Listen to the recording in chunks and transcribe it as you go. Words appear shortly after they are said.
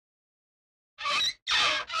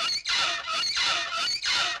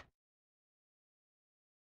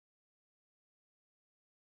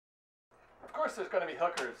course there's gonna be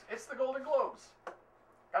hookers. It's the Golden Globes.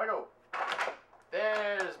 Gotta go.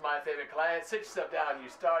 There's my favorite client. Sit yourself down, you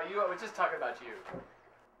star. I was just talking about you.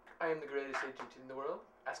 I am the greatest agent in the world.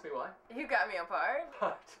 Ask me why. You got me a part.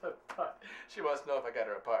 Part. She wants to know if I got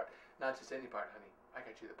her a part. Not just any part, honey. I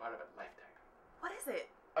got you the part of a lifetime. What is it?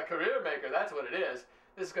 A career maker, that's what it is.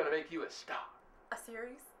 This is gonna make you a star. A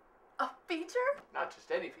series? A feature? Not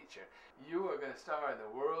just any feature. You are gonna star in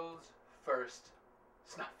the world's first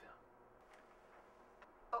snuff film.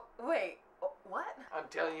 Oh, wait, what? I'm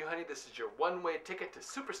telling you, honey, this is your one-way ticket to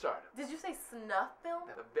superstardom. Did you say snuff film?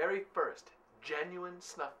 The very first genuine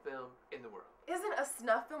snuff film in the world. Isn't a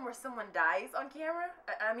snuff film where someone dies on camera?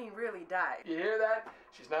 I mean, really dies. You hear that?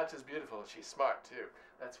 She's not just beautiful, she's smart too.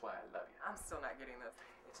 That's why I love you. I'm still not getting this.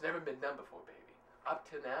 It's never been done before, baby. Up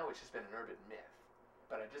till now, it's just been an urban myth.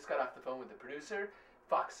 But I just got off the phone with the producer.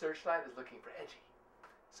 Fox Searchlight is looking for edgy.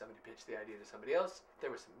 Somebody pitched the idea to somebody else. There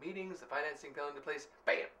were some meetings, the financing fell into place.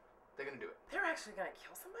 Bam! They're gonna do it. They're actually gonna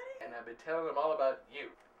kill somebody? And I've been telling them all about you.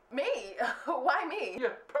 Me? Why me?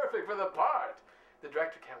 You're perfect for the part. The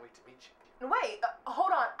director can't wait to meet you. Wait,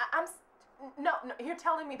 hold on. No, you're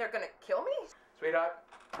telling me they're gonna kill me? Sweetheart,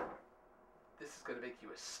 this is gonna make you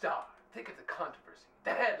a star. Think of the controversy,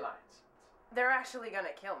 the headlines. They're actually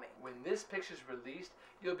gonna kill me. When this picture's released,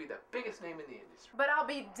 you'll be the biggest name in the industry. But I'll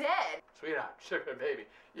be dead. Sweetheart, sugar baby,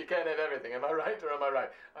 you can't have everything. Am I right or am I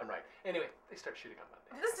right? I'm right. Anyway, they start shooting on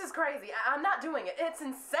Monday. This is crazy. I'm not doing it. It's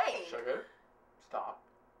insane. Sugar, stop.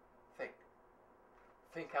 Think.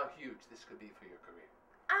 Think how huge this could be for your career.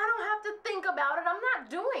 I don't have to think about it. I'm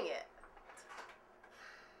not doing it.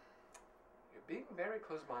 You're being very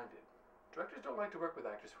close-minded. Directors don't like to work with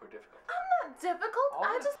actors who are difficult. I'm not difficult.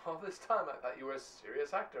 All this time, I thought you were a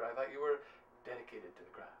serious actor. I thought you were dedicated to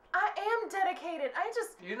the craft. I am dedicated.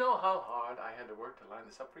 Do you know how hard I had to work to line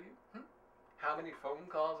this up for you? How many phone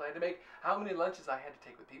calls I had to make? How many lunches I had to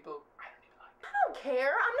take with people I don't even like? I don't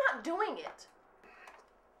care. I'm not doing it.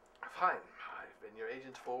 Fine. I've been your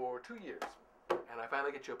agent for 2 years, and I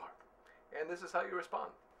finally get you a part. And this is how you respond.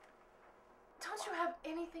 Don't you have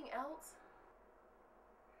anything else?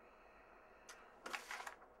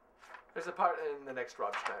 There's a part in the next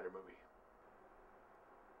Rob Schneider movie.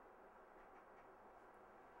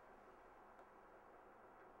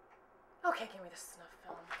 Okay, give me the snuff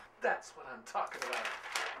film. That's what I'm talking about.